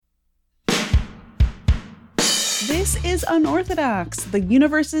This is Unorthodox, the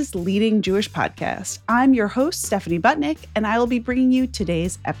universe's leading Jewish podcast. I'm your host, Stephanie Butnick, and I will be bringing you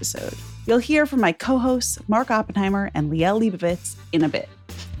today's episode. You'll hear from my co-hosts, Mark Oppenheimer and Liel Leibovitz, in a bit.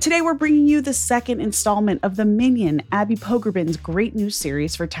 Today, we're bringing you the second installment of the minion, Abby Pogrebin's great new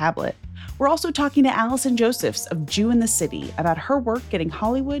series for tablet. We're also talking to Allison Josephs of Jew in the City about her work getting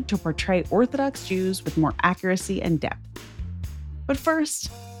Hollywood to portray Orthodox Jews with more accuracy and depth. But first,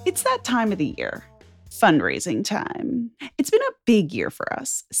 it's that time of the year. Fundraising time. It's been a big year for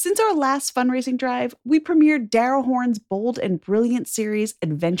us. Since our last fundraising drive, we premiered Daryl Horn's bold and brilliant series,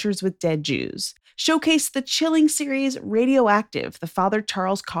 Adventures with Dead Jews, showcased the chilling series Radioactive, the Father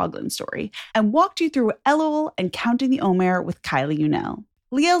Charles Coughlin story, and walked you through Elul and Counting the Omer with Kylie Unell.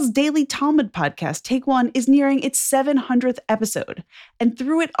 Liel's daily Talmud podcast, Take One, is nearing its 700th episode. And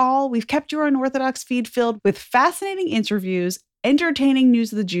through it all, we've kept your Unorthodox feed filled with fascinating interviews, entertaining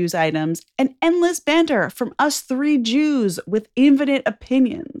News of the Jews items, and endless banter from us three Jews with infinite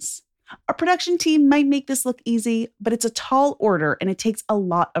opinions. Our production team might make this look easy, but it's a tall order and it takes a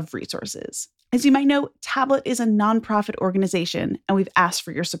lot of resources. As you might know, Tablet is a nonprofit organization, and we've asked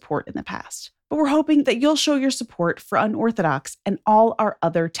for your support in the past. But we're hoping that you'll show your support for Unorthodox and all our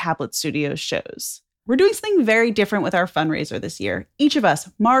other Tablet Studios shows. We're doing something very different with our fundraiser this year. Each of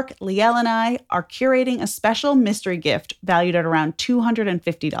us, Mark, Liel, and I, are curating a special mystery gift valued at around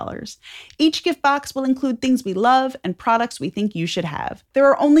 $250. Each gift box will include things we love and products we think you should have. There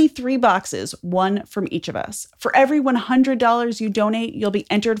are only 3 boxes, one from each of us. For every $100 you donate, you'll be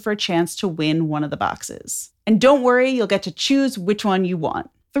entered for a chance to win one of the boxes. And don't worry, you'll get to choose which one you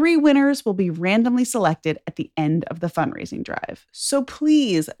want. 3 winners will be randomly selected at the end of the fundraising drive. So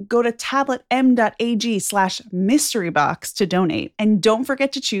please go to tabletm.ag/mysterybox to donate. And don't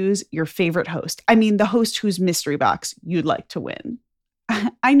forget to choose your favorite host. I mean, the host whose mystery box you'd like to win.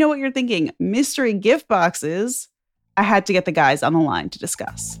 I know what you're thinking. Mystery gift boxes? I had to get the guys on the line to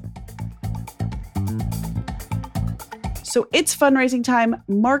discuss. So it's fundraising time.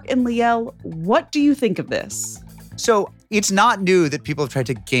 Mark and Liel, what do you think of this? So it's not new that people have tried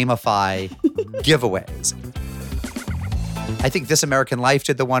to gamify giveaways. I think This American Life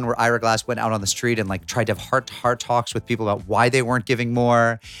did the one where Ira Glass went out on the street and tried to have heart-to-heart talks with people about why they weren't giving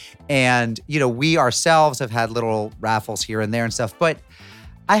more. And, we ourselves have had little raffles here and there and stuff. But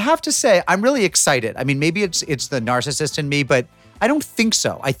I have to say, I'm really excited. I mean, maybe it's the narcissist in me, but I don't think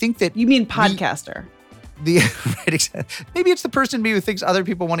so. I think that— You mean podcaster. Right, maybe it's the person in me who thinks other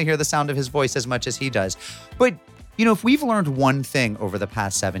people want to hear the sound of his voice as much as he does. But if we've learned one thing over the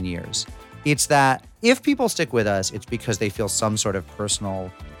past 7 years, it's that if people stick with us, it's because they feel some sort of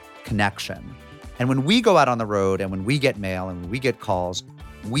personal connection. And when we go out on the road and when we get mail and when we get calls,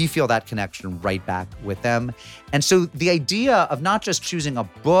 we feel that connection right back with them. And so the idea of not just choosing a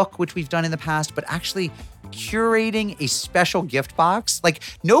book, which we've done in the past, but actually curating a special gift box.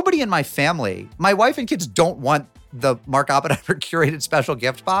 Nobody in my family, my wife and kids don't want the Mark Oppenheimer curated special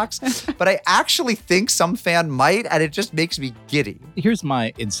gift box, but I actually think some fan might, and it just makes me giddy. Here's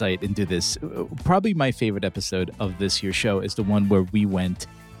my insight into this. Probably my favorite episode of this year's show is the one where we went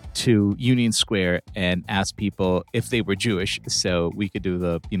to Union Square and asked people if they were Jewish, so we could do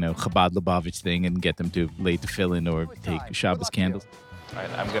the, Chabad Lubavitch thing and get them to lay tefillin or take Shabbos candles. All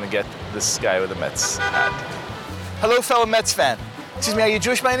right, I'm going to get this guy with a Mets hat. Hello, fellow Mets fan. Excuse me, are you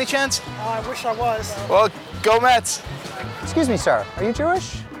Jewish by any chance? I wish I was. Well, go Mets. Excuse me, sir. Are you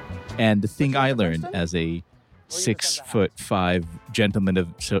Jewish? And the thing I learned as a 6'5" gentleman of,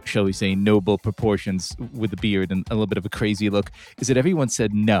 shall we say, noble proportions with a beard and a little bit of a crazy look is that everyone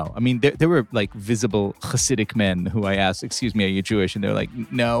said no. I mean, there were visible Hasidic men who I asked, excuse me, are you Jewish? And they're like,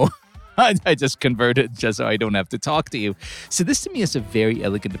 no. I just converted just so I don't have to talk to you. So this to me is a very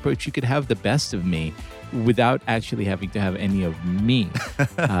elegant approach. You could have the best of me without actually having to have any of me.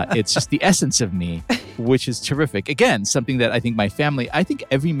 It's just the essence of me, which is terrific. Again, something that I think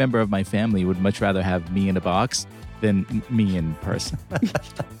every member of my family would much rather have me in a box than me in person.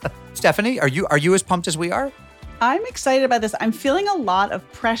 Stephanie, are you as pumped as we are? I'm excited about this. I'm feeling a lot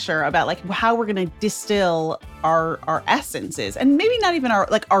of pressure about how we're going to distill our essences, and maybe not even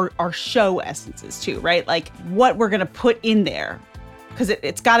our show essences too, right? What we're going to put in there, because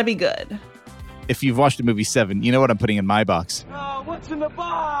it's got to be good. If you've watched the movie Seven, you know what I'm putting in my box. What's in the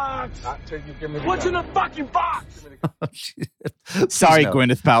box? What's in the fucking box? Sorry, no.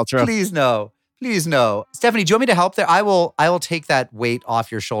 Gwyneth Paltrow. Please no. Please no. Stephanie, do you want me to help there? I will take that weight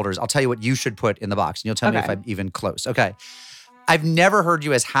off your shoulders. I'll tell you what you should put in the box, and you'll tell me if I'm even close. Okay. I've never heard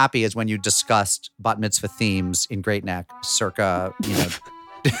you as happy as when you discussed bat mitzvah themes in Great Neck circa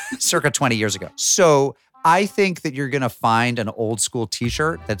 20 years ago. So I think that you're going to find an old school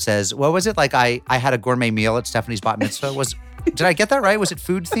t-shirt that says, what was it? Like I had a gourmet meal at Stephanie's bat mitzvah. Did I get that right? Was it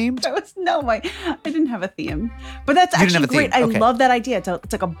food themed? I didn't have a theme. But that's actually great. I love that idea. It's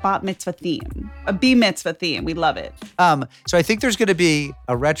like a bat mitzvah theme, a bee mitzvah theme. We love it. So I think there's going to be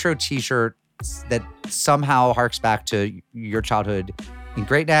a retro t-shirt that somehow harks back to your childhood in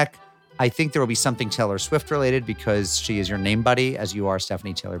Great Neck. I think there will be something Taylor Swift related because she is your name buddy, as you are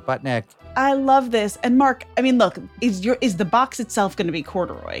Stephanie Taylor Butnick. I love this. And Mark, I mean, look, is the box itself going to be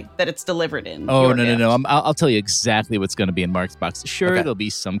corduroy that it's delivered in? Oh, no. I'll tell you exactly what's going to be in Mark's box. Sure, Okay. There'll be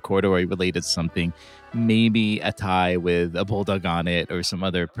some corduroy related something, maybe a tie with a bulldog on it or some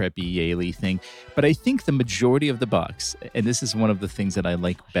other preppy Yaley thing. But I think the majority of the box, and this is one of the things that I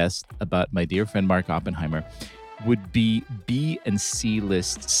like best about my dear friend Mark Oppenheimer, would be B and C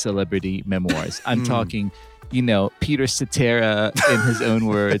list celebrity memoirs. I'm talking, Peter Cetera in his own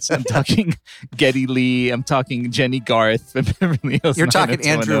words. I'm talking Geddy Lee. I'm talking Jenny Garth from Beverly Hills. You're talking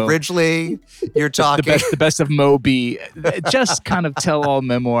Andrew Ridgely. You're talking the best of Moby. Just kind of tell-all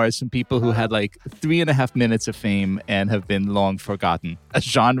memoirs from people who had like 3.5 minutes of fame and have been long forgotten. A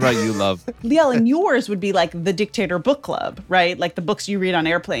genre you love. Liel, and yours would be like the Dictator Book Club, right? Like the books you read on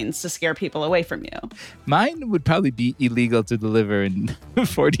airplanes to scare people away from you. Mine would probably be illegal to deliver in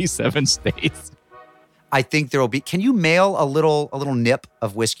 47 states. I think there will be. Can you mail a little nip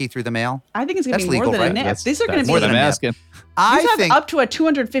of whiskey through the mail? I think it's going to That's be more legal, than right? a nip. That's These are going to be more than than a I'm nip. asking. These have up to a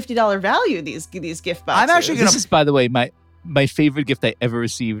 $250 value. These gift boxes. I'm actually This is, by the way, my favorite gift I ever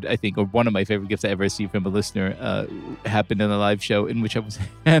received, I think, or one of my favorite gifts I ever received from a listener happened in a live show in which I was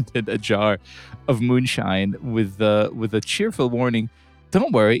handed a jar of moonshine with a cheerful warning,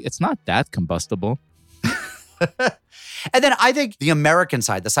 don't worry, it's not that combustible. And then I think the American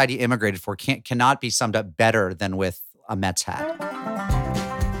side, the side he immigrated for, cannot be summed up better than with a Mets hat.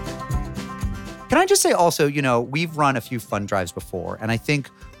 Can I just say also, we've run a few fund drives before, and I think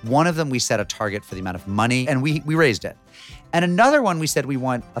one of them we set a target for the amount of money, and we raised it. And another one we said we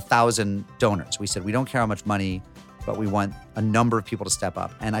want 1,000 donors. We said we don't care how much money, but we want a number of people to step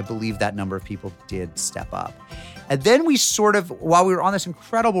up. And I believe that number of people did step up. And then we sort of, while we were on this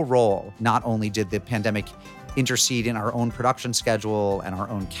incredible roll, not only did the pandemic intercede in our own production schedule and our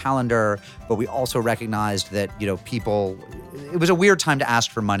own calendar, but we also recognized that, people, it was a weird time to ask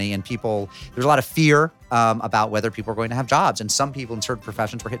for money, and there's a lot of fear about whether people are going to have jobs. And some people in certain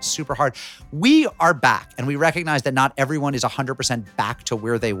professions were hit super hard. We are back, and we recognize that not everyone is 100% back to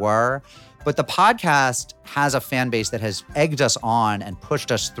where they were. But the podcast has a fan base that has egged us on and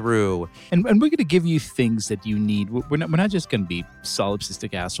pushed us through. And we're going to give you things that you need. We're not just going to be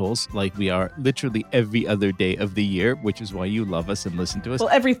solipsistic assholes like we are literally every other day of the year, which is why you love us and listen to us. Well,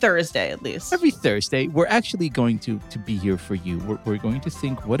 every Thursday at least. Every Thursday, we're actually going to be here for you. We're going to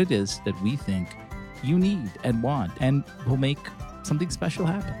think what it is that we think you need and want, and we'll make something special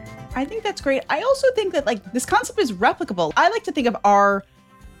happen. I think that's great. I also think that this concept is replicable. I like to think of our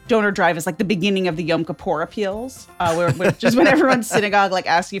donor drive as like the beginning of the Yom Kippur appeals, where just when everyone's synagogue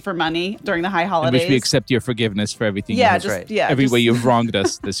asks you for money during the high holidays. In which we accept your forgiveness for everything. Yeah, every way you've wronged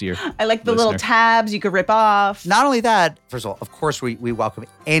us this year. I like the little tabs you could rip off. Not only that, first of all, of course, we welcome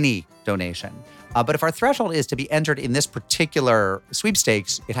any donation. But if our threshold is to be entered in this particular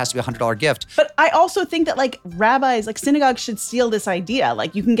sweepstakes, it has to be a $100 gift. But I also think that rabbis, synagogues should steal this idea.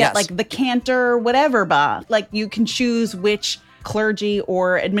 You can get the cantor, whatever, you can choose which clergy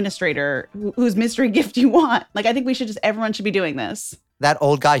or administrator whose mystery gift you want. I think everyone should be doing this. That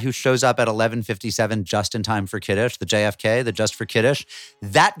old guy who shows up at 11:57 just in time for Kiddush, the JFK, the Just for Kiddush,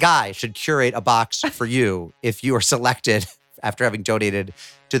 that guy should curate a box for you if you are selected after having donated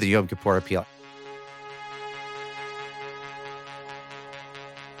to the Yom Kippur appeal.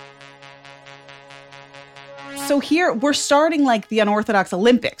 So here we're starting the Unorthodox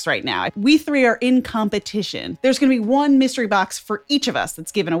Olympics right now. We three are in competition. There's going to be one mystery box for each of us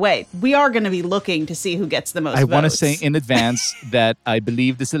that's given away. We are going to be looking to see who gets the most votes. I want to say in advance that I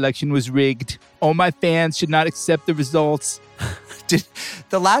believe this election was rigged. All my fans should not accept the results.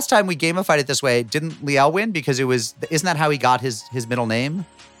 The last time we gamified it this way, didn't Liel win? Because isn't that how he got his middle name?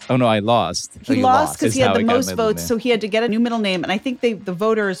 Oh, no, I lost. He lost because Is he had how the I got most my votes, name. so he had to get a new middle name. And I think the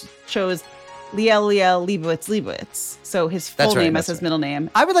voters chose Liel Leibowitz. So his full name as his middle name.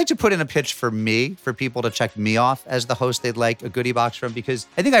 I would like to put in a pitch for people to check me off as the host they'd like a goodie box from, because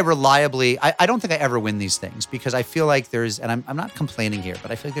I think I don't think I ever win these things, because I feel like and I'm not complaining here,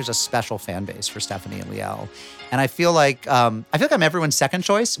 but I feel like there's a special fan base for Stephanie and Liel. And I feel like I'm everyone's second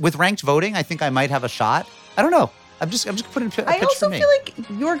choice. With ranked voting, I think I might have a shot. I don't know. I'm just putting a pitch for me. I also feel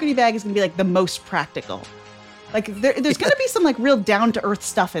like your goodie bag is going to be the most practical. Like there's going to be some like real down to earth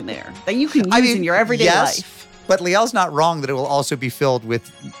stuff in there that you can use in your everyday life. But Liel's not wrong that it will also be filled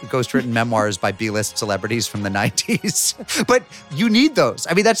with ghostwritten memoirs by B-list celebrities from the 90s. But you need those.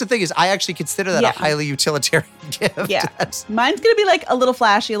 I mean, that's the thing is I actually consider that a highly utilitarian gift. Yeah. Mine's going to be like a little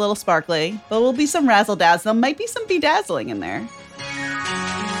flashy, a little sparkly, but there will be some razzle dazzle. There might be some bedazzling in there.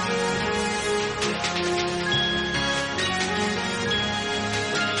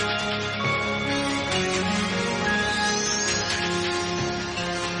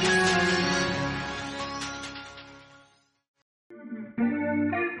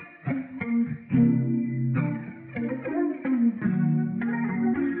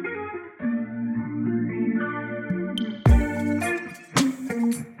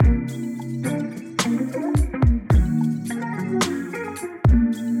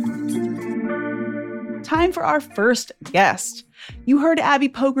 Time for our first guest. You heard Abby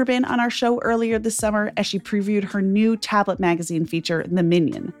Pogrebin on our show earlier this summer as she previewed her new tablet magazine feature, The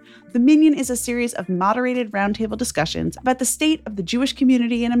Minyan. The Minyan is a series of moderated roundtable discussions about the state of the Jewish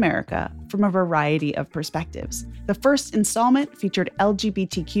community in America from a variety of perspectives. The first installment featured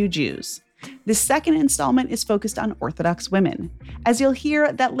LGBTQ Jews. The second installment is focused on Orthodox women. As you'll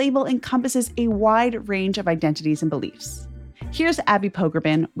hear, that label encompasses a wide range of identities and beliefs. Here's Abby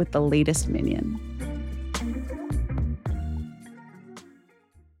Pogrebin with the latest Minyan.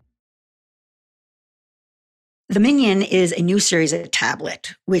 The Minyan is a new series at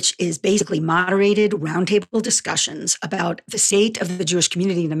Tablet, which is basically moderated roundtable discussions about the state of the Jewish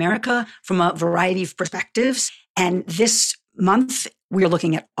community in America from a variety of perspectives. And this month, we are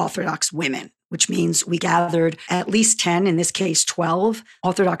looking at Orthodox women, which means we gathered at least 10, in this case 12,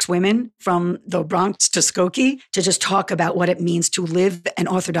 Orthodox women from the Bronx to Skokie to just talk about what it means to live an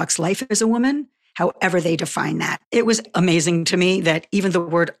Orthodox life as a woman, however they define that. It was amazing to me that even the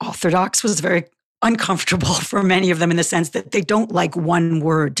word Orthodox was very uncomfortable for many of them in the sense that they don't like one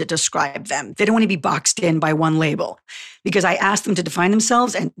word to describe them. They don't want to be boxed in by one label. Because I asked them to define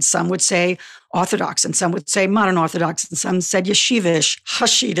themselves, and some would say Orthodox, and some would say modern Orthodox, and some said Yeshivish,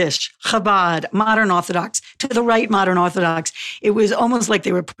 Hasidish, Chabad, modern Orthodox, to the right modern Orthodox. It was almost like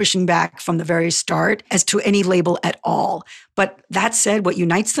they were pushing back from the very start as to any label at all. But that said, what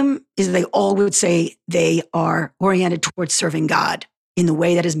unites them is they all would say they are oriented towards serving God in the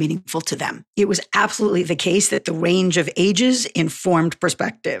way that is meaningful to them. It was absolutely the case that the range of ages informed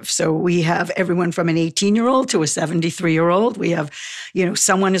perspective. So we have everyone from an 18-year-old to a 73-year-old. We have,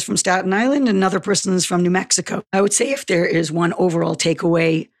 someone is from Staten Island, another person is from New Mexico. I would say if there is one overall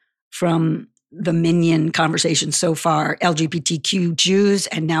takeaway from the Minyan conversation so far, LGBTQ Jews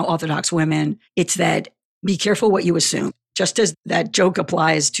and now Orthodox women, it's that be careful what you assume. Just as that joke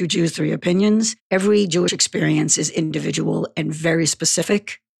applies to Jews' three opinions, every Jewish experience is individual and very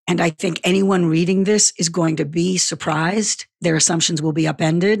specific. And I think anyone reading this is going to be surprised. Their assumptions will be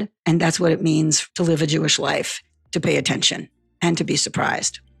upended. And that's what it means to live a Jewish life, to pay attention and to be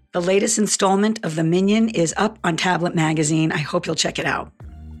surprised. The latest installment of The Minyan is up on Tablet Magazine. I hope you'll check it out.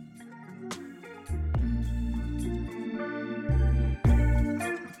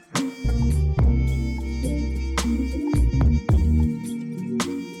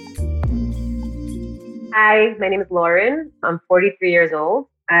 Hi, my name is Lauren. I'm 43 years old.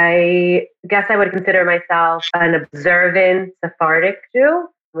 I guess I would consider myself an observant Sephardic Jew.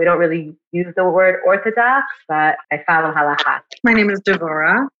 We don't really use the word Orthodox, but I follow halakha. My name is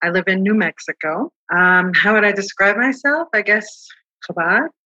Devorah. I live in New Mexico. How would I describe myself? I guess Chabad.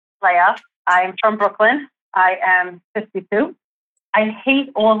 Leah. I'm from Brooklyn. I am 52. I hate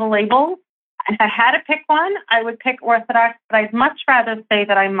all the labels. If I had to pick one, I would pick Orthodox, but I'd much rather say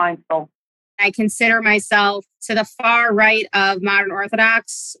that I'm mindful. I consider myself to the far right of modern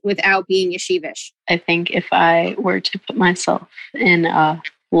Orthodox without being yeshivish. I think if I were to put myself in a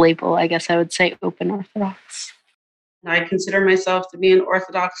label, I guess I would say open Orthodox. I consider myself to be an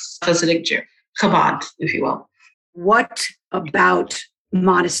Orthodox Hasidic Jew, Chabad, if you will. What about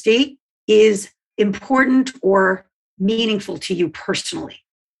modesty is important or meaningful to you personally?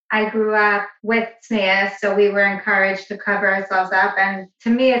 I grew up with tznius, so we were encouraged to cover ourselves up. And to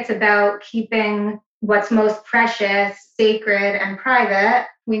me, it's about keeping what's most precious, sacred, and private.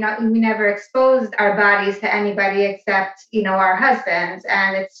 We never exposed our bodies to anybody except, our husbands.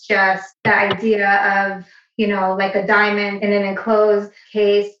 And it's just the idea of, like a diamond in an enclosed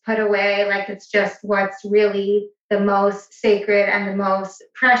case put away, like it's just what's really the most sacred and the most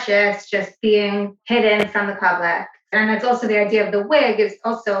precious, just being hidden from the public. And it's also the idea of the wig is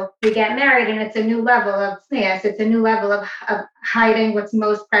also, we get married and it's a new level of tznius. It's a new level of hiding what's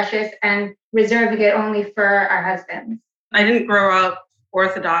most precious and reserving it only for our husbands. I didn't grow up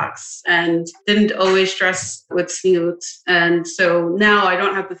Orthodox and didn't always dress with snoot. And so now I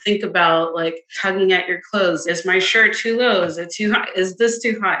don't have to think about like tugging at your clothes. Is my shirt too low? Is it too high? Is this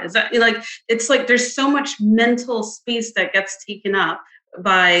too high? Is that like, it's like there's so much mental space that gets taken up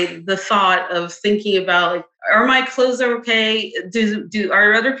by the thought of thinking about like, are my clothes okay?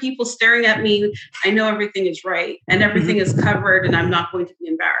 Are other people staring at me? I know everything is right and everything is covered and I'm not going to be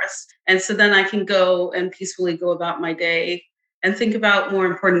embarrassed. And so then I can go and peacefully go about my day and think about more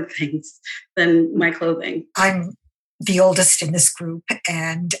important things than my clothing. I'm the oldest in this group,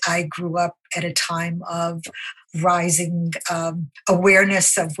 and I grew up at a time of rising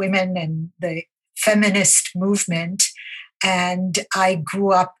awareness of women and the feminist movement. And I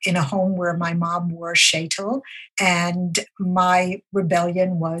grew up in a home where my mom wore sheitel, and my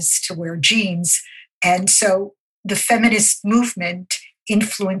rebellion was to wear jeans. And so the feminist movement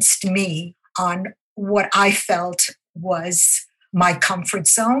influenced me on what I felt was my comfort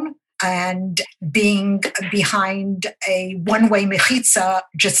zone. And being behind a one-way mechitza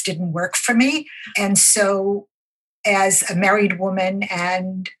just didn't work for me. And so as a married woman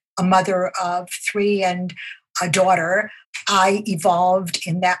and a mother of 3 and a daughter, I evolved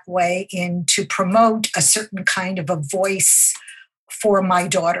in that way to promote a certain kind of a voice for my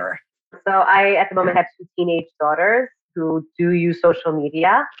daughter. So I, at the moment, have 2 teenage daughters who do use social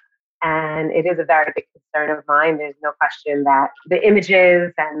media. And it is a very big concern of mine. There's no question that the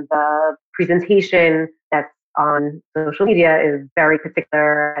images and the presentation that's on social media is very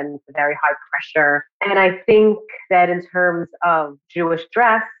particular and very high pressure. And I think that in terms of Jewish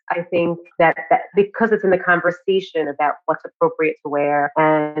dress, I think that because it's in the conversation about what's appropriate to wear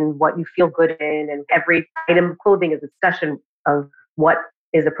and what you feel good in, and every item of clothing is a discussion of what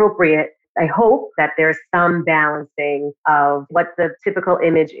is appropriate, I hope that there's some balancing of what the typical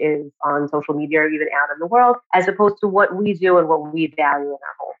image is on social media or even out in the world, as opposed to what we do and what we value in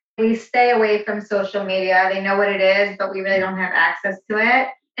our home. We stay away from social media. They know what it is, but we really don't have access to it.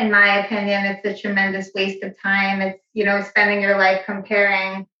 In my opinion, it's a tremendous waste of time. It's, spending your life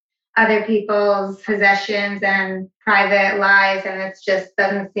comparing other people's possessions and private lives, and it just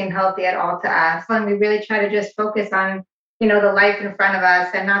doesn't seem healthy at all to us. And we really try to just focus on the life in front of us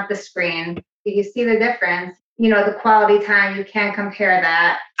and not the screen. You see the difference, the quality time, you can't compare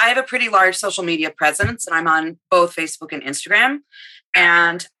that. I have a pretty large social media presence, and I'm on both Facebook and Instagram.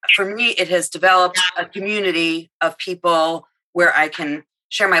 And for me, it has developed a community of people where I can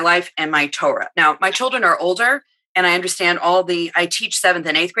share my life and my Torah. Now, my children are older, and I understand I teach 7th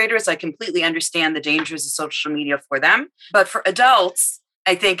and 8th graders. I completely understand the dangers of social media for them. But for adults,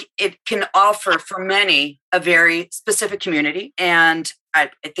 I think it can offer for many a very specific community. And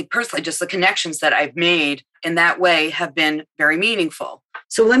I think personally, just the connections that I've made in that way have been very meaningful.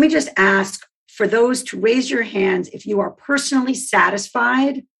 So let me just ask for those to raise your hands if you are personally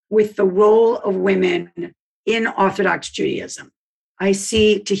satisfied with the role of women in Orthodox Judaism. I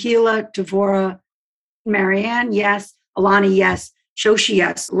see Tehila, Devorah, Marianne, yes. Alana, yes. Shoshi,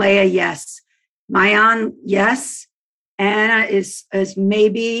 yes. Leah, yes. Mayan, yes. Anna is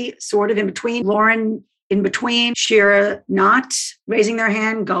maybe sort of in between. Lauren, in between. Shira, not raising their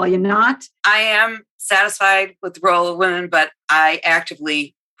hand. Galia, not. I am satisfied with the role of women, but I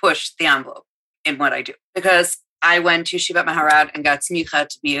actively push the envelope in what I do, because I went to Shivat Maharad and got smicha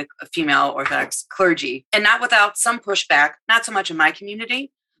to be a female Orthodox clergy, and not without some pushback, not so much in my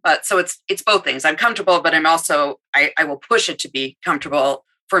community, but so it's both things. I'm comfortable, but I'm also, I will push it to be comfortable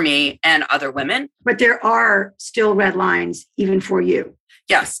for me and other women. But there are still red lines, even for you.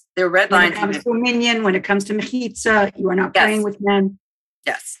 Yes, there are red lines. When it comes to minyan, when it comes to mechitza, you are not praying with men.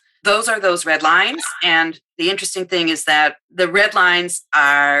 Yes, those are those red lines. And the interesting thing is that the red lines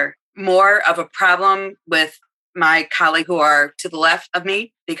are more of a problem with my colleagues who are to the left of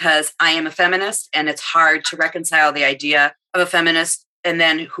me, because I am a feminist, and it's hard to reconcile the idea of a feminist and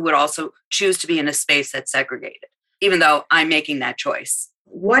then who would also choose to be in a space that's segregated, even though I'm making that choice.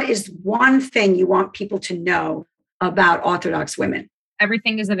 What is one thing you want people to know about Orthodox women?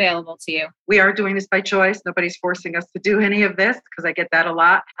 Everything is available to you. We are doing this by choice. Nobody's forcing us to do any of this, because I get that a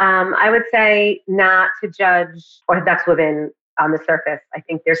lot. I would say not to judge Orthodox women on the surface. I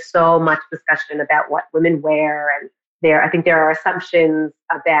think there's so much discussion about what women wear, and I think there are assumptions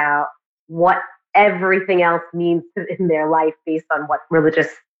about what everything else means in their life based on what religious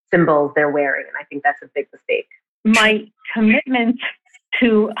symbols they're wearing. And I think that's a big mistake. My commitment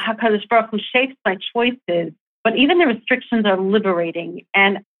to HaKadosh Baruch Hu shapes my choices, but even the restrictions are liberating.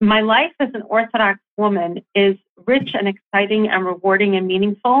 And my life as an Orthodox woman is rich and exciting and rewarding and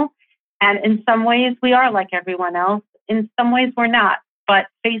meaningful. And in some ways, we are like everyone else. In some ways, we're not. But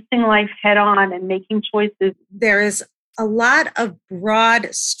facing life head on and making choices. There is a lot of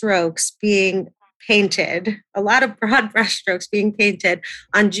broad strokes being painted, a lot of broad brushstrokes being painted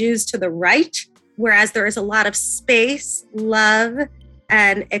on Jews to the right, whereas there is a lot of space, love,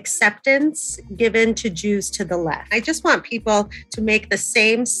 and acceptance given to Jews to the left. I just want people to make the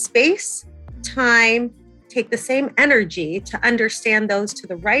same space, time, take the same energy to understand those to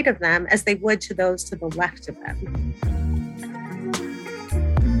the right of them as they would to those to the left of them.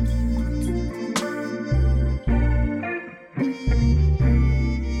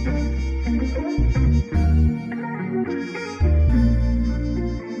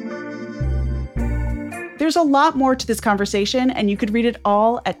 There's a lot more to this conversation, and you could read it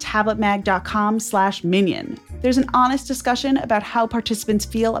all at tabletmag.com/minion. There's an honest discussion about how participants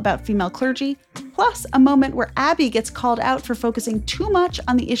feel about female clergy, plus a moment where Abby gets called out for focusing too much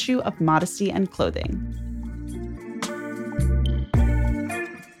on the issue of modesty and clothing.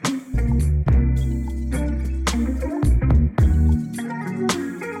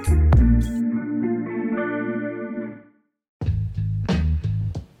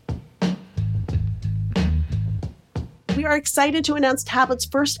 We are excited to announce Tablet's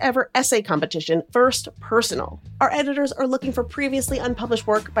first ever essay competition, First Personal. Our editors are looking for previously unpublished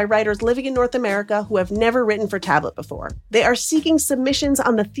work by writers living in North America who have never written for Tablet before. They are seeking submissions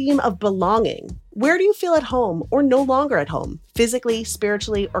on the theme of belonging. Where do you feel at home or no longer at home, physically,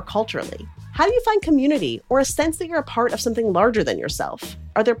 spiritually, or culturally? How do you find community or a sense that you're a part of something larger than yourself?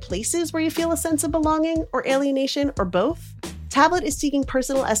 Are there places where you feel a sense of belonging or alienation or both? Tablet is seeking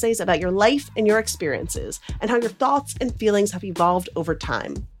personal essays about your life and your experiences and how your thoughts and feelings have evolved over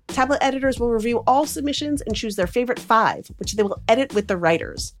time. Tablet editors will review all submissions and choose their favorite 5, which they will edit with the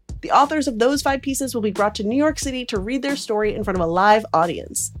writers. The authors of those 5 pieces will be brought to New York City to read their story in front of a live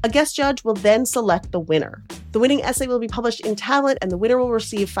audience. A guest judge will then select the winner. The winning essay will be published in Tablet, and the winner will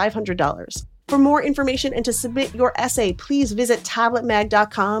receive $500. For more information and to submit your essay, please visit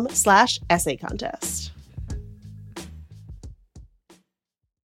tabletmag.com/essay contest.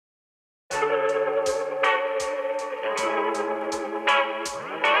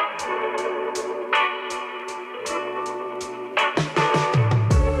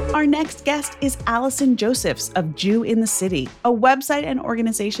 Our next guest is Allison Josephs of Jew in the City, a website and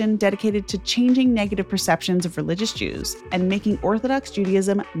organization dedicated to changing negative perceptions of religious Jews and making Orthodox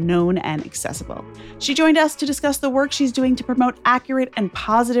Judaism known and accessible. She joined us to discuss the work she's doing to promote accurate and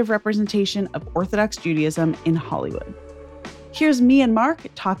positive representation of Orthodox Judaism in Hollywood. Here's me and Mark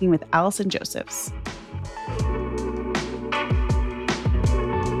talking with Allison Josephs.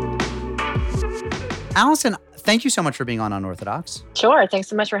 Allison, thank you so much for being on Unorthodox. Sure. Thanks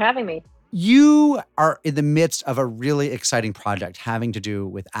so much for having me. You are in the midst of a really exciting project having to do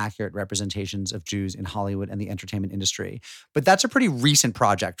with accurate representations of Jews in Hollywood and the entertainment industry. But that's a pretty recent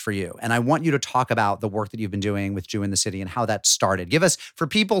project for you. And I want you to talk about the work that you've been doing with Jew in the City and how that started. Give us, for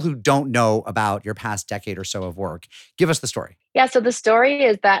people who don't know about your past decade or so of work, give us the story. Yeah, so the story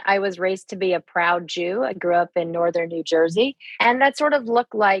is that I was raised to be a proud Jew. I grew up in northern New Jersey. And that sort of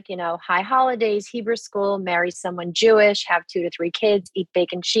looked like, high holidays, Hebrew school, marry someone Jewish, have 2 to 3 kids, eat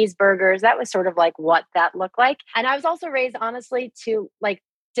bacon cheeseburgers. That was sort of like what that looked like. And I was also raised, honestly, to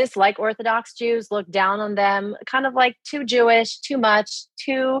dislike Orthodox Jews, look down on them, kind of like too Jewish, too much,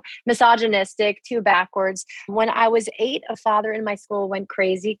 too misogynistic, too backwards. When I was 8, a father in my school went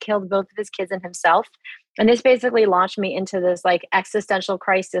crazy, killed both of his kids and himself. And this basically launched me into this existential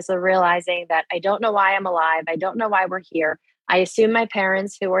crisis of realizing that I don't know why I'm alive. I don't know why we're here. I assume my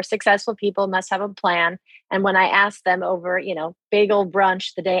parents, who are successful people, must have a plan. And when I asked them over, big old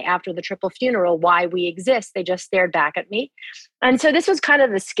brunch the day after the triple funeral, why we exist, they just stared back at me. And so this was kind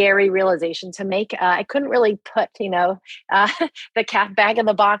of a scary realization to make. I couldn't really put, the cat back in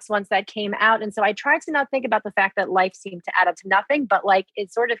the box once that came out. And so I tried to not think about the fact that life seemed to add up to nothing, but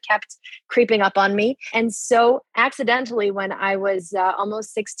it sort of kept creeping up on me. And so accidentally, when I was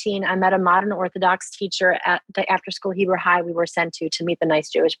almost 16, I met a modern Orthodox teacher at the after-school Hebrew High we were sent to meet the nice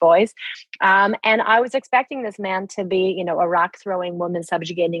Jewish boys. And I was expecting this man to be, a rock-throwing,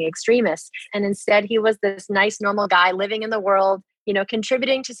 woman-subjugating extremist. And instead, he was this nice, normal guy living in the world,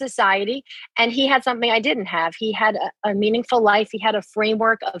 contributing to society. And he had something I didn't have. He had a meaningful life. He had a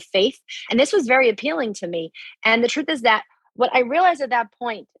framework of faith. And this was very appealing to me. And the truth is that what I realized at that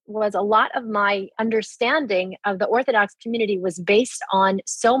point was a lot of my understanding of the Orthodox community was based on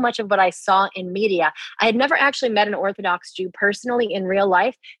so much of what I saw in media. I had never actually met an Orthodox Jew personally in real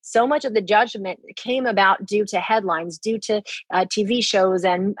life. So much of the judgment came about due to headlines, due to TV shows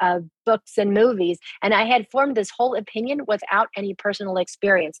and books and movies. And I had formed this whole opinion without any personal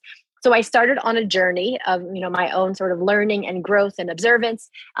experience. So I started on a journey of, my own sort of learning and growth and observance.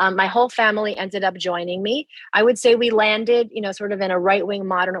 My whole family ended up joining me. I would say we landed, sort of in a right-wing,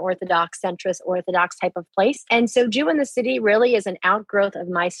 modern Orthodox, centrist Orthodox type of place. And so Jew in the City really is an outgrowth of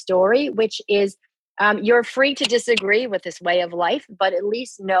my story, which is you're free to disagree with this way of life, but at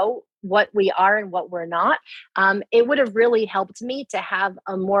least know what we are and what we're not. It would have really helped me to have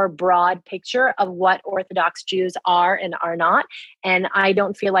a more broad picture of what Orthodox Jews are and are not. And I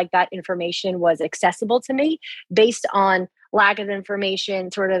don't feel like that information was accessible to me based on lack of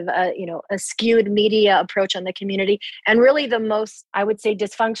information, sort of a skewed media approach on the community, and really the most, I would say,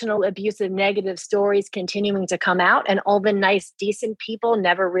 dysfunctional, abusive, negative stories continuing to come out, and all the nice, decent people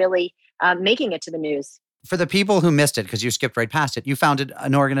never really making it to the news. For the people who missed it, because you skipped right past it, you founded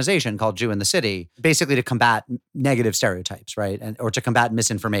an organization called Jew in the City, basically to combat negative stereotypes, right? Or to combat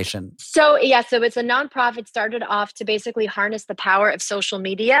misinformation. So it's a nonprofit started off to basically harness the power of social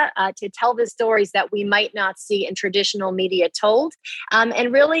media to tell the stories that we might not see in traditional media told.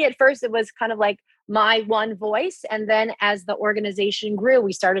 And really, at first, it was kind of like my one voice. And then as the organization grew,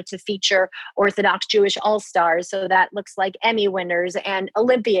 we started to feature Orthodox Jewish all-stars. So that looks like Emmy winners and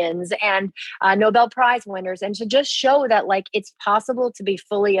Olympians and Nobel Prize winners. And to just show that it's possible to be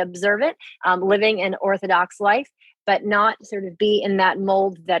fully observant, living an Orthodox life, but not sort of be in that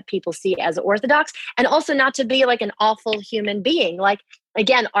mold that people see as Orthodox. And also not to be like an awful human being.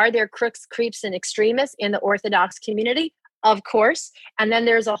 Again, are there crooks, creeps, and extremists in the Orthodox community? Of course. And then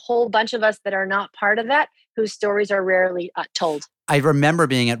there's a whole bunch of us that are not part of that, whose stories are rarely told. I remember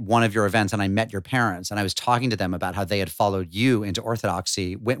being at one of your events and I met your parents and I was talking to them about how they had followed you into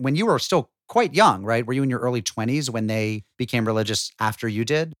Orthodoxy when you were still quite young, right? Were you in your early 20s when they became religious after you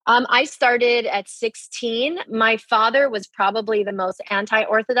did? I started at 16. My father was probably the most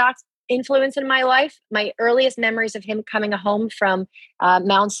anti-Orthodox influence in my life. My earliest memories of him coming home from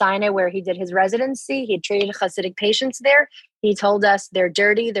Mount Sinai, where he did his residency, he treated Hasidic patients there. He told us they're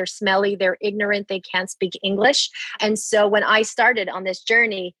dirty, they're smelly, they're ignorant, they can't speak English. And so when I started on this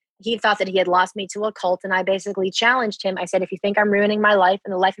journey, he thought that he had lost me to a cult. And I basically challenged him. I said, if you think I'm ruining my life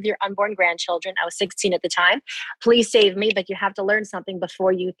and the life of your unborn grandchildren, I was 16 at the time, please save me, but you have to learn something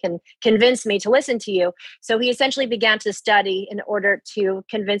before you can convince me to listen to you. So he essentially began to study in order to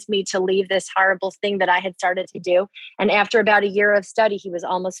convince me to leave this horrible thing that I had started to do. And after about a year of study, he was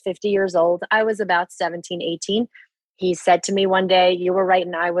almost 50 years old. I was about 17, 18. He said to me one day, you were right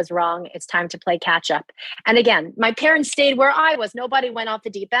and I was wrong. It's time to play catch up. And again, my parents stayed where I was. Nobody went off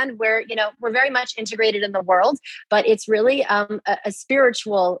the deep end. We're very much integrated in the world, but it's really a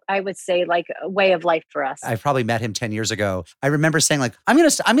spiritual, I would say, a way of life for us. I probably met him 10 years ago. I remember saying I'm going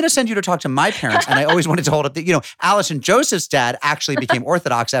to send you to talk to my parents. And I always wanted to hold up Alice and Joseph's dad actually became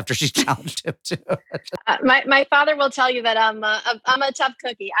Orthodox after she challenged him too. My father will tell you that I'm a tough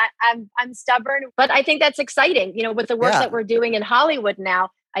cookie. I'm stubborn, but I think that's exciting. With the work that we're doing in Hollywood now,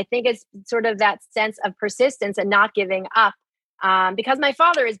 I think it's sort of that sense of persistence and not giving up. Because my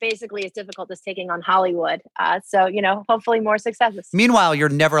father is basically as difficult as taking on Hollywood. So, hopefully more successes. Meanwhile, you're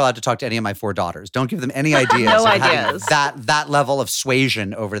never allowed to talk to any of my 4 daughters. Don't give them any ideas. No ideas. That level of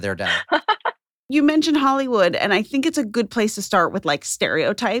suasion over their day. You mentioned Hollywood, and I think it's a good place to start with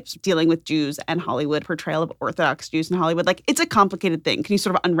stereotypes, dealing with Jews and Hollywood, portrayal of Orthodox Jews in Hollywood. It's a complicated thing. Can you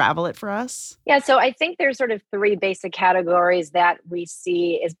sort of unravel it for us? Yeah, so I think there's sort of 3 basic categories that we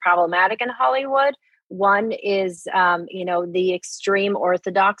see is problematic in Hollywood. One is, the extreme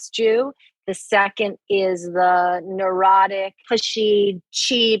Orthodox Jew. The second is the neurotic, pushy,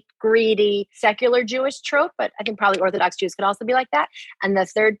 cheap, greedy, secular Jewish trope, but I think probably Orthodox Jews could also be like that. And the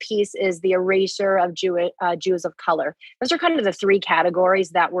third piece is the erasure of Jews of color. Those are kind of the 3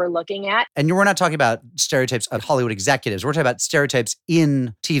 categories that we're looking at. And we're not talking about stereotypes of Hollywood executives. We're talking about stereotypes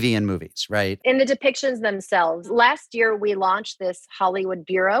in TV and movies, right? In the depictions themselves. Last year, we launched this Hollywood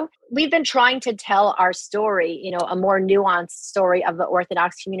Bureau. We've been trying to tell our story, a more nuanced story of the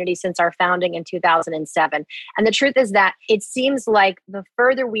Orthodox community since our founding in 2007. And the truth is that it seems like the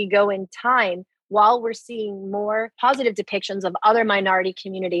further we go in time, while we're seeing more positive depictions of other minority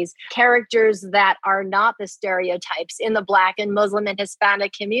communities, characters that are not the stereotypes in the Black and Muslim and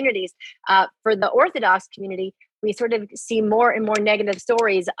Hispanic communities, for the Orthodox community, we sort of see more and more negative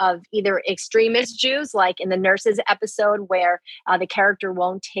stories of either extremist Jews, like in the Nurses episode where the character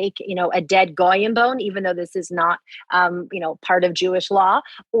won't take, a dead goyim bone, even though this is not, part of Jewish law,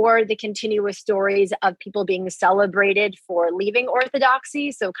 or the continuous stories of people being celebrated for leaving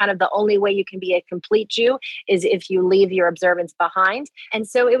Orthodoxy. So kind of the only way you can be a complete Jew is if you leave your observance behind. And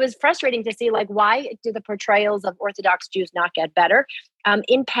so it was frustrating to see, why do the portrayals of Orthodox Jews not get better?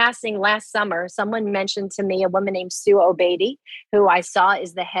 In passing last summer, someone mentioned to me a woman named Sue Obeidi, who I saw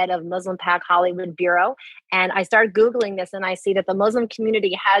is the head of Muslim Pack Hollywood Bureau. And I started Googling this and I see that the Muslim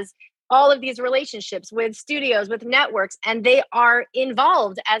community has all of these relationships with studios, with networks, and they are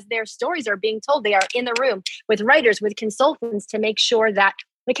involved as their stories are being told. They are in the room with writers, with consultants to make sure that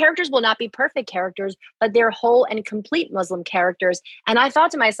the characters will not be perfect characters, but they're whole and complete Muslim characters. And I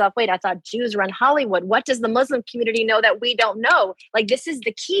thought to myself, wait, I thought Jews run Hollywood. What does the Muslim community know that we don't know? Like, this is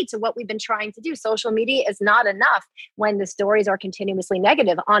the key to what we've been trying to do. Social media is not enough when the stories are continuously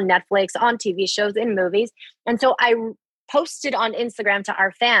negative on Netflix, on TV shows, in movies. And so I posted on Instagram to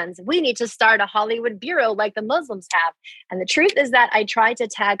our fans, we need to start a Hollywood bureau like the Muslims have. And the truth is that I tried to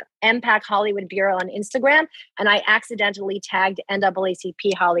tag MPAC Hollywood Bureau on Instagram, and I accidentally tagged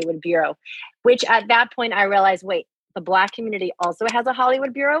NAACP Hollywood Bureau, which at that point I realized, wait, the Black community also has a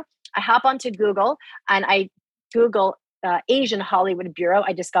Hollywood Bureau. I hop onto Google and I Google Asian Hollywood Bureau.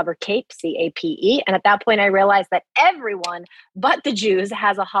 I discover CAPE, C-A-P-E. And at that point, I realized that everyone but the Jews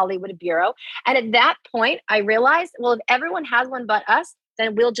has a Hollywood Bureau. And at that point, I realized, well, if everyone has one but us,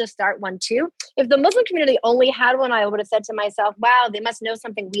 then we'll just start one too. If the Muslim community only had one, I would have said to myself, wow, they must know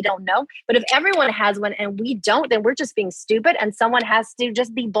something we don't know. But if everyone has one and we don't, then we're just being stupid. And someone has to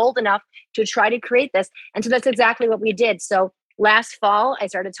just be bold enough to try to create this. And so that's exactly what we did. So last fall, I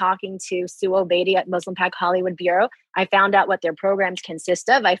started talking to Sue Obeidi at Muslim Pack Hollywood Bureau. I found out what their programs consist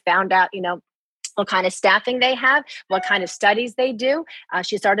of. I found out, what kind of staffing they have, what kind of studies they do.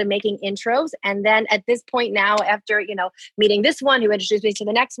 She started making intros. And then at this point now, after, meeting this one who introduced me to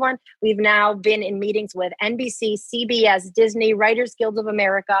the next one, we've now been in meetings with NBC, CBS, Disney, Writers Guild of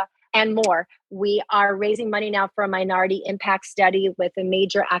America, and more. We are raising money now for a minority impact study with a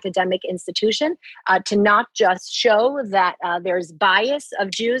major academic institution to not just show that there's bias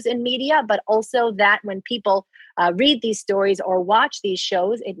of Jews in media, but also that when people read these stories or watch these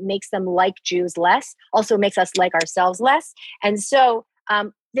shows, it makes them like Jews less, also makes us like ourselves less. And so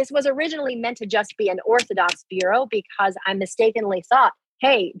this was originally meant to just be an Orthodox bureau because I mistakenly thought,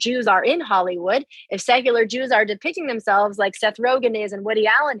 hey, Jews are in Hollywood. If secular Jews are depicting themselves like Seth Rogen is and Woody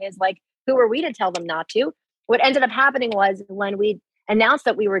Allen is, like, who are we to tell them not to? What ended up happening was when we announced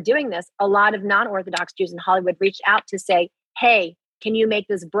that we were doing this, a lot of non-Orthodox Jews in Hollywood reached out to say, hey, can you make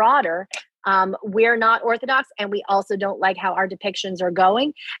this broader? We're not Orthodox and we also don't like how our depictions are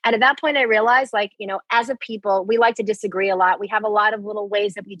going. And at that point, I realized, as a people, we like to disagree a lot. We have a lot of little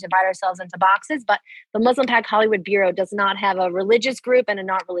ways that we divide ourselves into boxes, but the Muslim Pack Hollywood Bureau does not have a religious group and a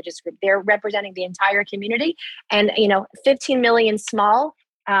non-religious group. They're representing the entire community. And, 15 million small.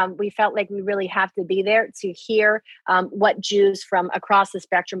 We felt like we really have to be there to hear what Jews from across the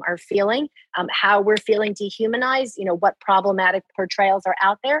spectrum are feeling, how we're feeling dehumanized, what problematic portrayals are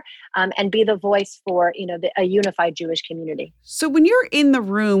out there, and be the voice for, a unified Jewish community. So when you're in the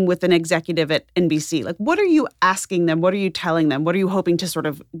room with an executive at NBC, what are you asking them? What are you telling them? What are you hoping to sort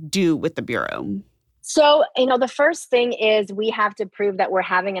of do with the Bureau? So, the first thing is we have to prove that we're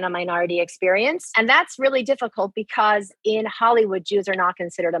having a minority experience. And that's really difficult because in Hollywood, Jews are not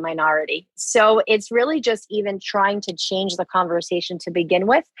considered a minority. So it's really just even trying to change the conversation to begin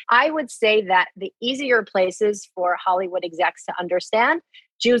with. I would say that the easier places for Hollywood execs to understand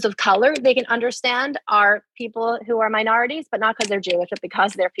Jews of color, they can understand, are people who are minorities, but not because they're Jewish, but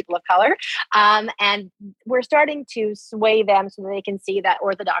because they're people of color. And we're starting to sway them so that they can see that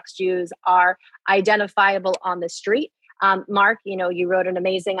Orthodox Jews are identifiable on the street. Mark, you wrote an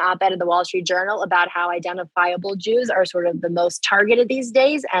amazing op-ed in the Wall Street Journal about how identifiable Jews are sort of the most targeted these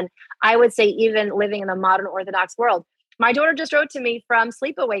days. And I would say even living in the modern Orthodox world. My daughter just wrote to me from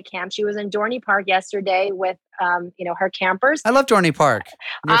sleepaway camp. She was in Dorney Park yesterday with, her campers. I love Dorney Park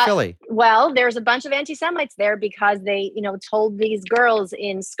near Philly. Well, there's a bunch of anti-Semites there because they, told these girls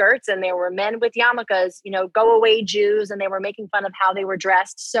in skirts and there were men with yarmulkes, go away Jews, and they were making fun of how they were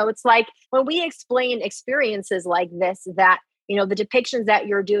dressed. So it's like when we explain experiences like this, that, the depictions that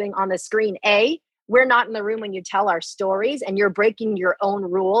you're doing on the screen, we're not in the room when you tell our stories and you're breaking your own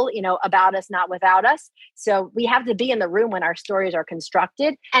rule, about us, not without us. So we have to be in the room when our stories are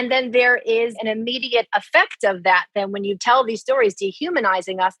constructed. And then there is an immediate effect of that. Then when you tell these stories,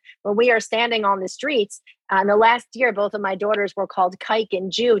 dehumanizing us, when we are standing on the streets, in the last year, both of my daughters were called kike and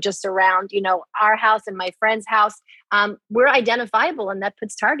Jew just around, our house and my friend's house. We're identifiable and that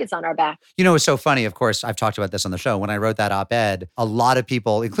puts targets on our back. It's so funny. Of course, I've talked about this on the show. When I wrote that op-ed, a lot of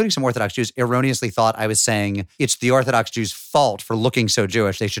people, including some Orthodox Jews, erroneously thought I was saying it's the Orthodox Jews' fault for looking so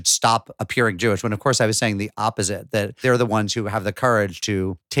Jewish. They should stop appearing Jewish. When, of course, I was saying the opposite, that they're the ones who have the courage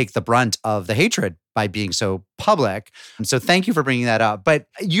to take the brunt of the hatred by being so public. So thank you for bringing that up. But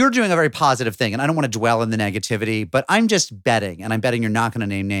you're doing a very positive thing, and I don't want to dwell in the negativity, but I'm just betting, and I'm betting you're not going to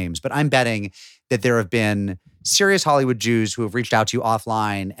name names, but I'm betting that there have been serious Hollywood Jews who have reached out to you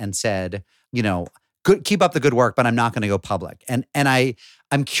offline and said, keep up the good work, but I'm not going to go public. And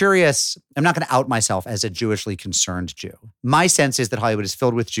I'm curious, I'm not going to out myself as a Jewishly concerned Jew. My sense is that Hollywood is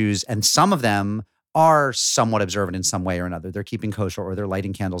filled with Jews, and some of them are somewhat observant in some way or another. They're keeping kosher, or they're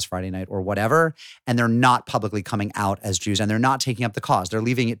lighting candles Friday night or whatever, and they're not publicly coming out as Jews, and they're not taking up the cause. They're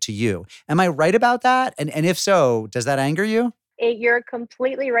leaving it to you. Am I right about that? And if so, does that anger you? You're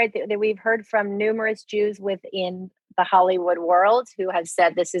completely right that we've heard from numerous Jews within the Hollywood world who have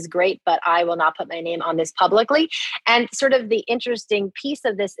said this is great, but I will not put my name on this publicly. And sort of the interesting piece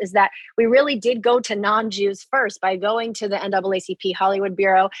of this is that we really did go to non-Jews first by going to the NAACP Hollywood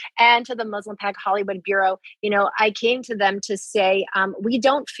Bureau and to the Muslim Pact Hollywood Bureau. I came to them to say, we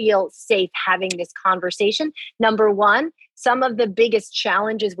don't feel safe having this conversation. Number one, some of the biggest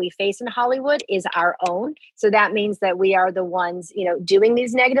challenges we face in Hollywood is our own. So that means that we are the ones, doing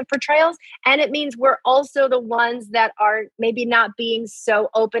these negative portrayals. And it means we're also the ones that are maybe not being so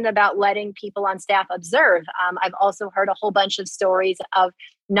open about letting people on staff observe. I've also heard a whole bunch of stories of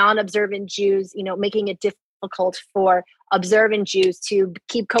non-observant Jews, making it difficult for observant Jews to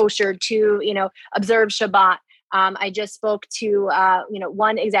keep kosher, to, observe Shabbat. I just spoke to,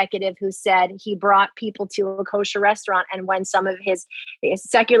 one executive who said he brought people to a kosher restaurant, and when some of his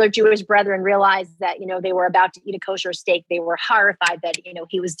secular Jewish brethren realized that, they were about to eat a kosher steak, they were horrified that,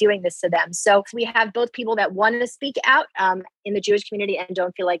 he was doing this to them. So we have both people that want to speak out in the Jewish community and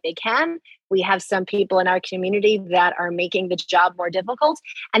don't feel like they can. We have some people in our community that are making the job more difficult.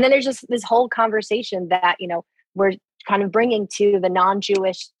 And then there's just this whole conversation that, we're kind of bringing to the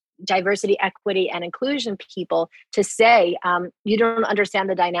non-Jewish diversity, equity, and inclusion people to say, you don't understand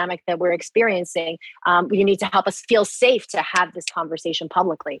the dynamic that we're experiencing. You need to help us feel safe to have this conversation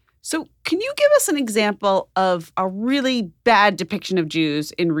publicly. So can you give us an example of a really bad depiction of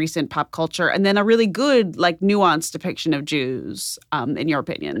Jews in recent pop culture, and then a really good, nuanced depiction of Jews, in your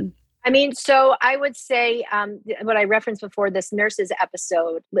opinion? So I would say what I referenced before, this nurses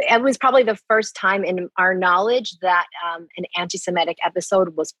episode, it was probably the first time in our knowledge that an anti-Semitic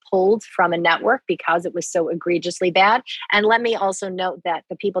episode was pulled from a network because it was so egregiously bad. And let me also note that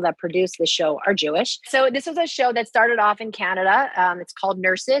the people that produced the show are Jewish. So this was a show that started off in Canada. It's called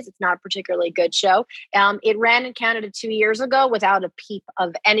Nurses. It's not a particularly good show. It ran in Canada 2 years ago without a peep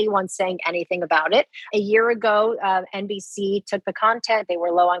of anyone saying anything about it. A year ago, NBC took the content. They were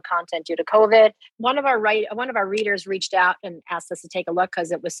low on content due to COVID. One of our readers reached out and asked us to take a look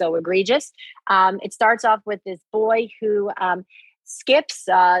because it was so egregious. It starts off with this boy who skips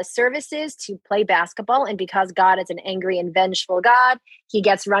services to play basketball, and because God is an angry and vengeful God, he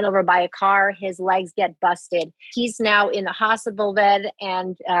gets run over by a car. His legs get busted. He's now in the hospital bed,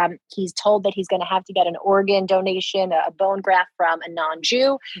 and he's told that he's going to have to get an organ donation, a bone graft from a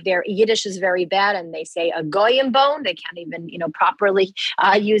non-Jew. Their Yiddish is very bad, and they say a goyim bone. They can't even properly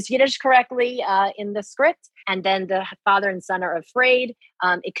use Yiddish correctly in the script. And then the father and son are afraid.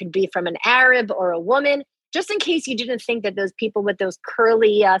 It could be from an Arab or a woman. Just in case you didn't think that those people with those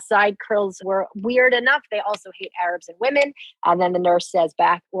curly side curls were weird enough, they also hate Arabs and women. And then the nurse says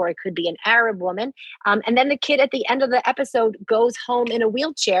back, or it could be an Arab woman. And then the kid at the end of the episode goes home in a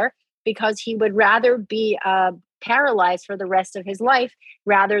wheelchair because he would rather be paralyzed for the rest of his life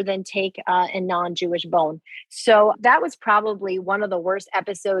rather than take a non-Jewish bone. So that was probably one of the worst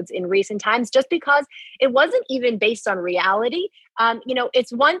episodes in recent times, just because it wasn't even based on reality.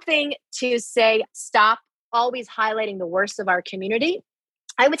 It's one thing to say, stop always highlighting the worst of our community.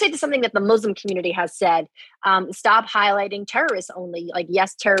 I would say this is something that the Muslim community has said, stop highlighting terrorists only.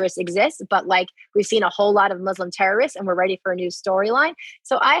 Yes, terrorists exist, but we've seen a whole lot of Muslim terrorists and we're ready for a new storyline.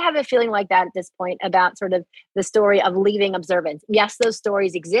 So I have a feeling like that at this point about sort of the story of leaving observance. Yes, those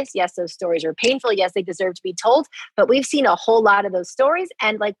stories exist. Yes, those stories are painful. Yes, they deserve to be told, but we've seen a whole lot of those stories.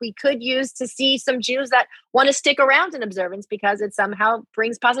 And we could use to see some Jews that want to stick around in observance because it somehow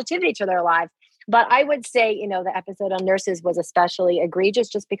brings positivity to their lives. But I would say, the episode on nurses was especially egregious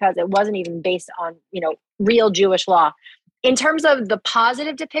just because it wasn't even based on, real Jewish law. In terms of the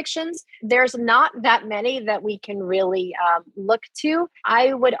positive depictions, there's not that many that we can really look to.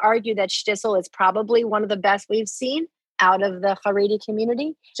 I would argue that Shtisel is probably one of the best we've seen out of the Haredi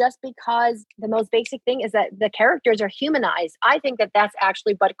community, just because the most basic thing is that the characters are humanized. I think that that's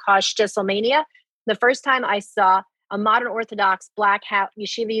actually what caused Shtiselmania. The first time I saw a modern Orthodox Black hat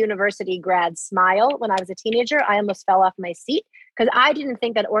Yeshiva University grad smile when I was a teenager, I almost fell off my seat because I didn't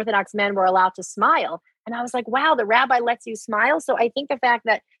think that Orthodox men were allowed to smile. And I was like, wow, the rabbi lets you smile. So I think the fact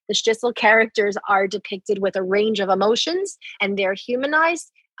that the Shtisel characters are depicted with a range of emotions and they're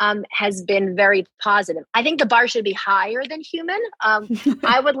humanized, has been very positive. I think the bar should be higher than human.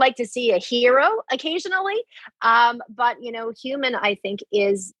 I would like to see a hero occasionally, but human, I think,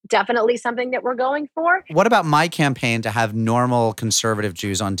 is definitely something that we're going for. What about my campaign to have normal conservative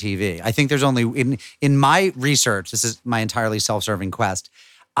Jews on TV? I think there's only, in my research, this is my entirely self-serving quest,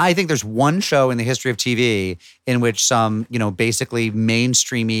 I think there's one show in the history of TV in which some, basically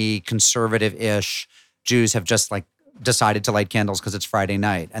mainstreamy, conservative-ish Jews have just decided to light candles because it's Friday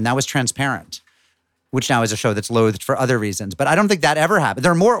night. And that was Transparent, which now is a show that's loathed for other reasons. But I don't think that ever happened.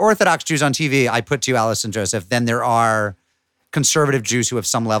 There are more Orthodox Jews on TV, I put to you, Alice and Joseph, than there are conservative Jews who have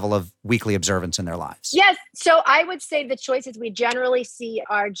some level of weekly observance in their lives. Yes. So I would say the choices we generally see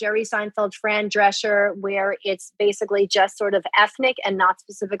are Jerry Seinfeld, Fran Drescher, where it's basically just sort of ethnic and not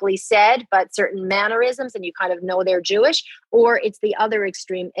specifically said, but certain mannerisms and you kind of know they're Jewish. Or it's the other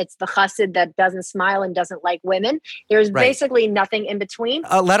extreme. It's the chassid that doesn't smile and doesn't like women. There's basically nothing in between.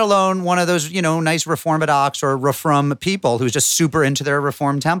 Let alone one of those, nice Reformadox or Reform people who's just super into their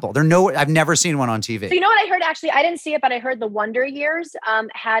Reform temple. I've never seen one on TV. So you know what I heard? Actually, I didn't see it, but I heard the Wonder Years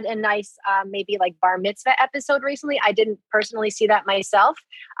had a nice maybe bar mitzvah episode recently. I didn't personally see that myself.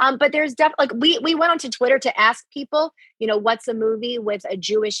 But there's definitely, we went onto Twitter to ask people, what's a movie with a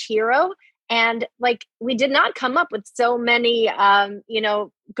Jewish hero? And we did not come up with so many,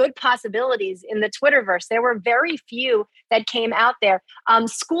 good possibilities in the Twitterverse. There were very few that came out there.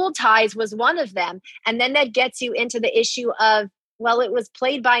 School Ties was one of them. And then that gets you into the issue of, well, it was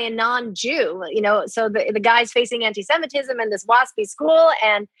played by a non-Jew, so the guy's facing anti-Semitism in this waspy school.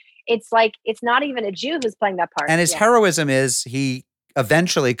 And it's it's not even a Jew who's playing that part. And his heroism is he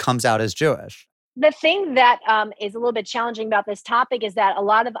eventually comes out as Jewish. The thing that is a little bit challenging about this topic is that a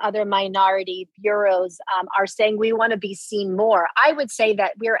lot of other minority bureaus are saying we want to be seen more. I would say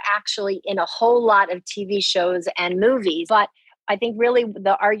that we're actually in a whole lot of TV shows and movies, but I think really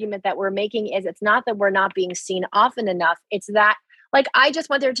the argument that we're making is it's not that we're not being seen often enough. It's that I just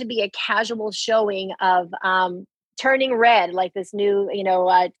want there to be a casual showing of Turning Red, this new,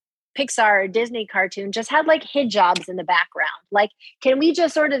 Pixar or Disney cartoon just had hijabs in the background. Can we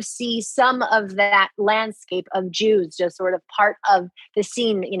just sort of see some of that landscape of Jews just sort of part of the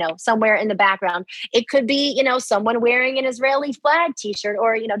scene, somewhere in the background? It could be, someone wearing an Israeli flag t-shirt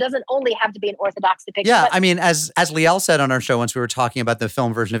or, doesn't only have to be an Orthodox depiction. Yeah, I mean, as Liel said on our show once, we were talking about the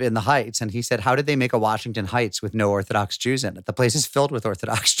film version of In the Heights, and he said, how did they make a Washington Heights with no Orthodox Jews in it? The place is filled with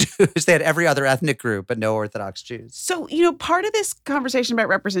Orthodox Jews. They had every other ethnic group, but no Orthodox Jews. So, part of this conversation about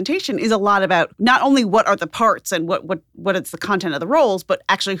representation is a lot about not only what are the parts and what it's the content of the roles, but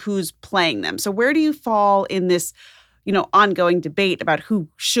actually who's playing them. So where do you fall in this, ongoing debate about who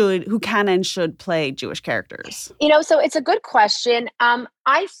can and should play Jewish characters? So it's a good question.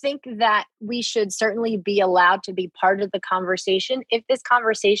 I think that we should certainly be allowed to be part of the conversation if this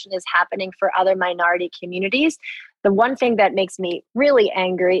conversation is happening for other minority communities. The one thing that makes me really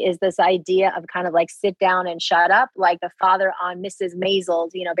angry is this idea of kind of sit down and shut up. The father on Mrs. Maisel,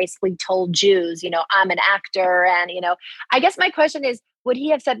 basically told Jews, I'm an actor. And, I guess my question is, would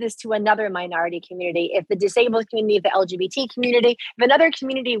he have said this to another minority community? If the disabled community, if the LGBT community, if another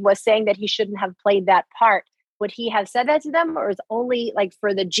community was saying that he shouldn't have played that part, would he have said that to them? Or is it only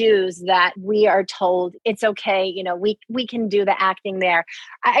for the Jews that we are told it's okay, we can do the acting there?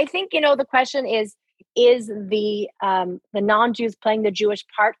 I think, the question is the non-Jews playing the Jewish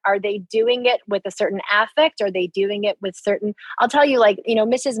part, are they doing it with a certain affect? Are they doing it with certain, I'll tell you,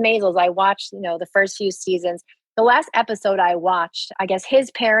 Mrs. Maisel, I watched, the first few seasons. The last episode I watched, I guess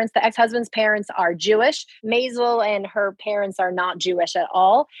his parents, the ex-husband's parents, are Jewish. Maisel and her parents are not Jewish at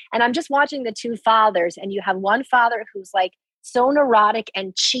all. And I'm just watching the two fathers, and you have one father who's so neurotic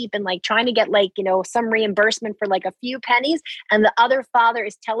and cheap and trying to get some reimbursement for a few pennies. And the other father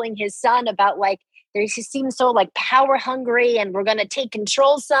is telling his son about he seems so power hungry and we're going to take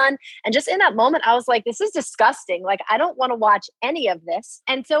control, son. And just in that moment, I was this is disgusting. I don't want to watch any of this.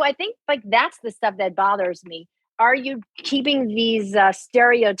 And so I think that's the stuff that bothers me. Are you keeping these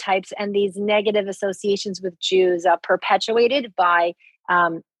stereotypes and these negative associations with Jews perpetuated by,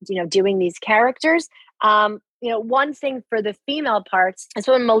 doing these characters? One thing for the female parts is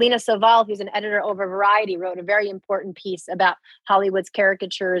when Melina Soval, who's an editor over Variety, wrote a very important piece about Hollywood's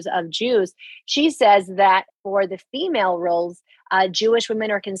caricatures of Jews. She says that for the female roles, Jewish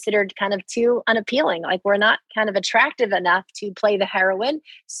women are considered kind of too unappealing. We're not kind of attractive enough to play the heroine.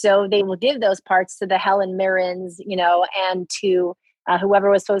 So they will give those parts to the Helen Mirrens, and to whoever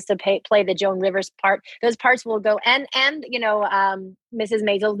was supposed to play the Joan Rivers part, those parts will go, and Mrs.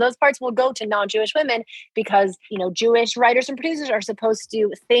 Maisel, those parts will go to non-Jewish women because, Jewish writers and producers are supposed to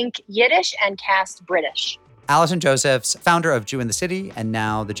think Yiddish and cast British. Allison Josephs, founder of Jew in the City and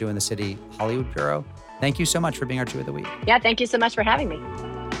now the Jew in the City Hollywood Bureau. Thank you so much for being our Jew of the Week. Yeah, thank you so much for having me.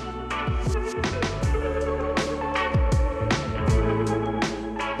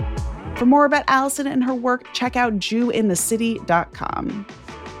 For more about Allison and her work, check out jewinthecity.com.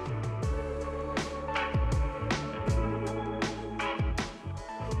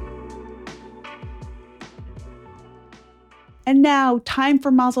 And now, time for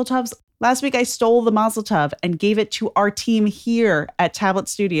Mazel Tovs. Last week, I stole the Mazel Tov and gave it to our team here at Tablet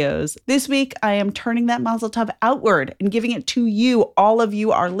Studios. This week, I am turning that Mazel Tov outward and giving it to you, all of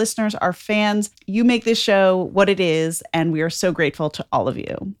you, our listeners, our fans. You make this show what it is, and we are so grateful to all of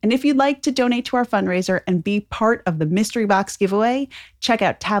you. And if you'd like to donate to our fundraiser and be part of the Mystery Box giveaway, check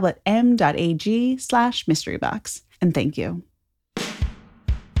out tabletm.ag/mysterybox. And thank you.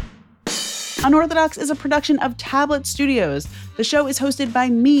 Unorthodox is a production of Tablet Studios. The show is hosted by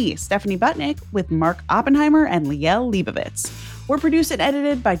me, Stephanie Butnick, with Mark Oppenheimer and Liel Leibovitz. We're produced and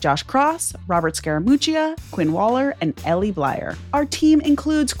edited by Josh Cross, Robert Scaramuccia, Quinn Waller, and Ellie Blyer. Our team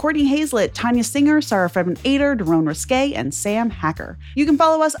includes Courtney Hazlett, Tanya Singer, Sarah Fredman-Ader, Daron Risque, and Sam Hacker. You can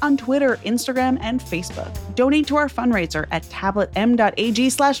follow us on Twitter, Instagram, and Facebook. Donate to our fundraiser at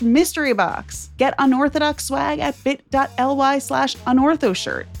tabletm.ag/mysterybox. Get Unorthodox swag at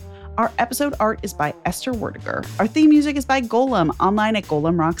bit.ly/unorthoshirt. Our episode art is by Esther Werdiger. Our theme music is by Golem, online at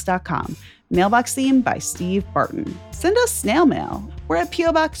golemrocks.com. Mailbox theme by Steve Barton. Send us snail mail. We're at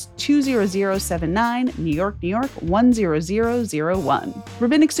P.O. Box 20079, New York, New York 10001.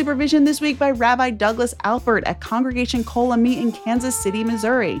 Rabbinic supervision this week by Rabbi Douglas Alpert at Congregation Kol Ami in Kansas City,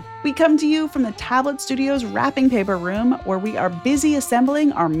 Missouri. We come to you from the Tablet Studios wrapping paper room, where we are busy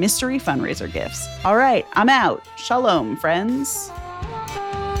assembling our mystery fundraiser gifts. All right, I'm out. Shalom, friends.